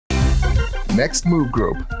Next Move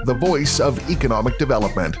Group, the voice of economic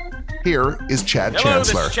development. Here is Chad Hello,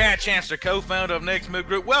 Chancellor. this is Chad Chancellor, co-founder of Next Move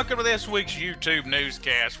Group. Welcome to this week's YouTube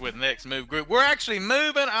newscast with Next Move Group. We're actually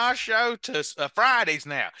moving our show to Fridays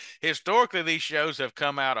now. Historically, these shows have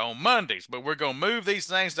come out on Mondays, but we're going to move these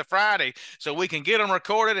things to Friday so we can get them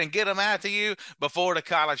recorded and get them out to you before the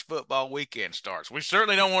college football weekend starts. We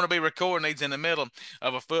certainly don't want to be recording these in the middle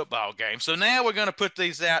of a football game. So now we're going to put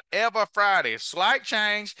these out every Friday. A slight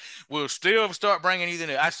change. We'll still start bringing you the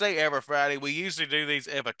news. I say every Friday. We usually do these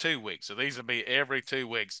every 2 weeks. So these will be every 2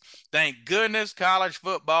 weeks. Thank goodness college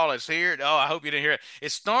football is here. Oh, I hope you didn't hear it.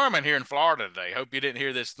 It's storming here in Florida today. Hope you didn't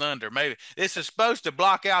hear this thunder. Maybe this is supposed to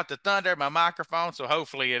block out the thunder, my microphone, so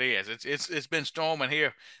hopefully it is. It's been storming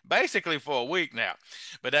here basically for a week now,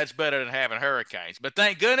 but that's better than having hurricanes. But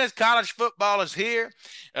thank goodness college football is here.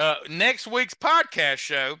 Next week's podcast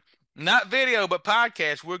show, not video, but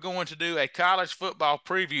podcast, we're going to do a college football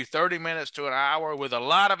preview, 30 minutes to an hour, with a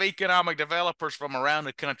lot of economic developers from around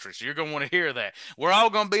the country. So you're going to want to hear that. We're all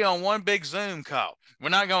going to be on one big Zoom call. We're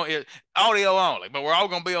not going to audio only, but we're all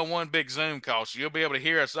going to be on one big Zoom call. So you'll be able to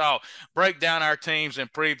hear us all break down our teams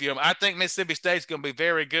and preview them. I think Mississippi State's going to be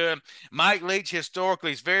very good. Mike Leach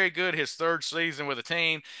historically is very good. His third season with a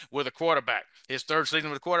team with a quarterback. His third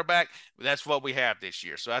season with a quarterback, that's what we have this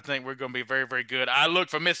year. So I think we're going to be very, very good. I look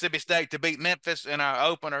for Mississippi State to beat Memphis in our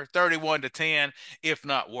opener, 31-10, if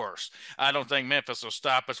not worse. I don't think Memphis will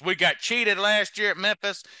stop us. We got cheated last year at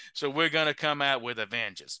Memphis, so we're going to come out with a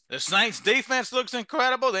vengeance. The Saints defense looks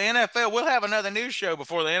incredible. The NFL, we'll have another news show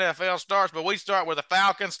before the NFL starts, but we start with the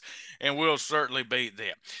Falcons, and we'll certainly beat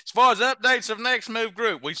them. As far as updates of Next Move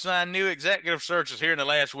Group, we signed new executive searches here in the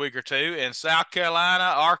last week or two in South Carolina,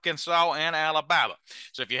 Arkansas, and Alabama.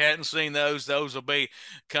 So if you hadn't seen those will be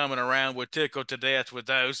coming around. We're tickled to death with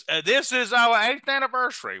those. This is our 8th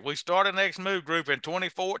anniversary. We started Next Move Group in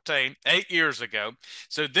 2014, 8 years ago.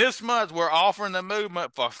 So this month we're offering the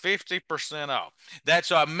movement for 50% off.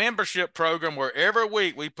 That's our membership program where every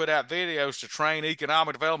week we put out videos to train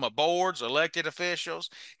economic development boards, elected officials,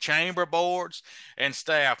 chamber boards, and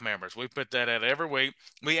staff members. We put that out every week.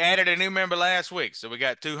 We added a new member last week, so we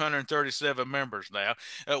got 237 members now.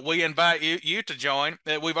 We invite you to join.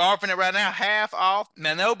 We've offered it right now half off.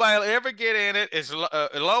 Now, nobody will ever get in it. It's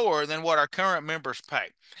lower than what our current members pay,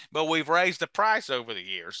 but we've raised the price over the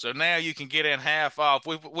years, so now you can get in half off,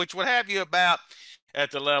 which would have you about at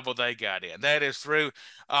the level they got in. That is through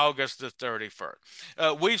August the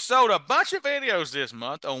 31st. We've sold a bunch of videos this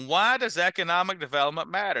month on why does economic development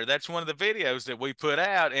matter. That's one of the videos that we put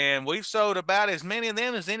out, and we've sold about as many of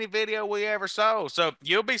them as any video we ever sold. So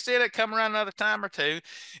you'll be seeing it come around another time or two.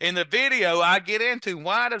 In the video, I get into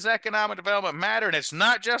why does economic development matter, and it's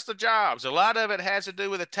not just the jobs. A lot of it has to do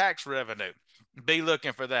with the tax revenue. Be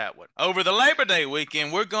looking for that one. Over the Labor Day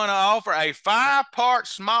weekend, we're going to offer a 5-part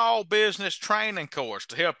small business training course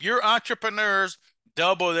to help your entrepreneurs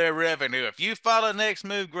double their revenue. If you follow Next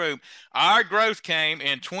Move Group, our growth came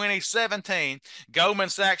in 2017. Goldman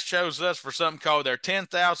Sachs chose us for something called their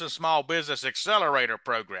 10,000 Small Business Accelerator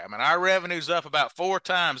Program, and our revenue's up about 4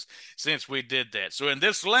 times since we did that. So in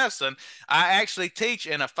this lesson, I actually teach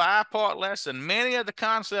in a 5-part lesson many of the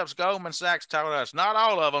concepts Goldman Sachs taught us. Not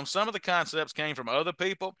all of them. Some of the concepts came from other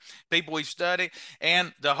people we've studied,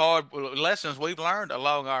 and the hard lessons we've learned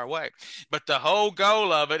along our way. But the whole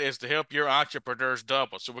goal of it is to help your entrepreneurs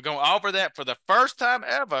double. So we're going to offer that for the first time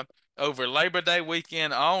ever over Labor Day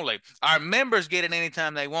weekend only. Our members get it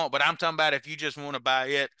anytime they want, but I'm talking about if you just want to buy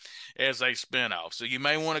it as a spinoff. So you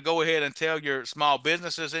may want to go ahead and tell your small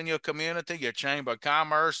businesses in your community, your Chamber of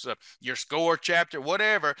Commerce, your SCORE chapter,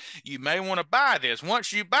 whatever, you may want to buy this.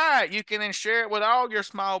 Once you buy it, you can then share it with all your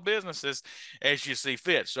small businesses as you see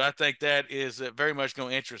fit. So I think that is very much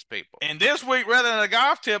going to interest people. And this week, rather than a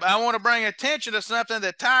golf tip, I want to bring attention to something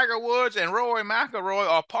that Tiger Woods and Rory McIlroy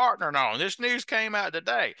are partnering on. This news came out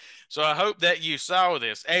today. So I hope that you saw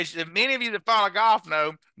this. As many of you that follow golf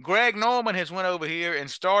know, Greg Norman has went over here and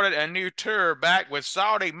started a new tour back with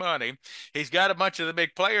Saudi money. He's got a bunch of the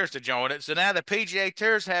big players to join it. So now the PGA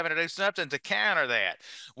Tour is having to do something to counter that.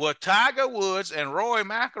 Well, Tiger Woods and Rory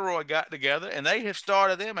McIlroy got together, and they have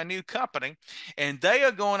started them a new company, and they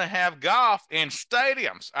are going to have golf in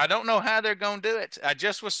stadiums. I don't know how they're going to do it. I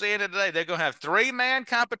just was seeing it today. They're going to have 3-man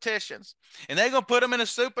competitions, and they're going to put them in a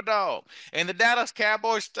Superdome in the Dallas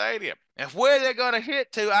Cowboys Stadium. And where they're going to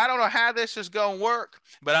hit to, I don't know how this is going to work,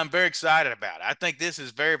 but I'm very excited about it. I think this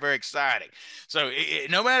is very, very exciting. So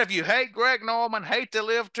no matter if you hate Greg Norman, hate the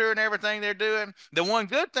live tour and everything they're doing, the one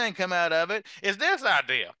good thing come out of it is this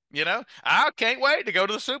idea. You know, I can't wait to go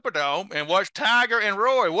to the Superdome and watch Tiger and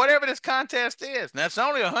Rory, whatever this contest is. Now, it's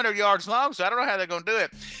only 100 yards long, so I don't know how they're going to do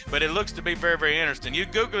it, but it looks to be very, very interesting. You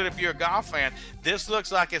Google it if you're a golf fan. This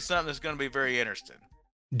looks like it's something that's going to be very interesting.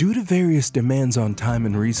 Due to various demands on time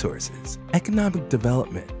and resources, economic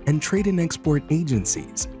development and trade and export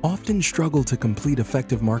agencies often struggle to complete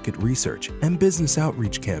effective market research and business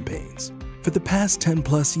outreach campaigns. For the past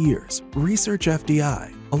 10+ years, Research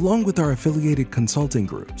FDI, along with our affiliated consulting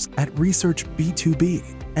groups at Research B2B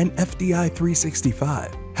and FDI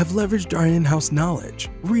 365, have leveraged our in-house knowledge,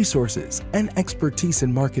 resources, and expertise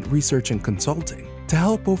in market research and consulting to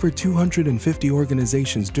help over 250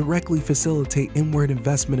 organizations directly facilitate inward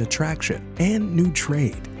investment attraction and new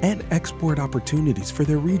trade and export opportunities for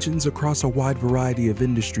their regions across a wide variety of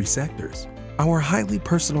industry sectors. Our highly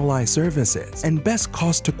personalized services and best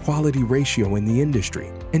cost-to-quality ratio in the industry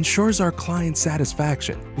ensures our client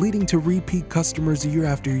satisfaction, leading to repeat customers year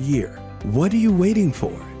after year. What are you waiting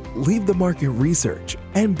for? Leave the market research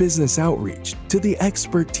and business outreach to the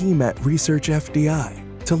expert team at Research FDI.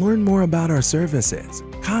 To learn more about our services,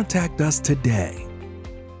 contact us today.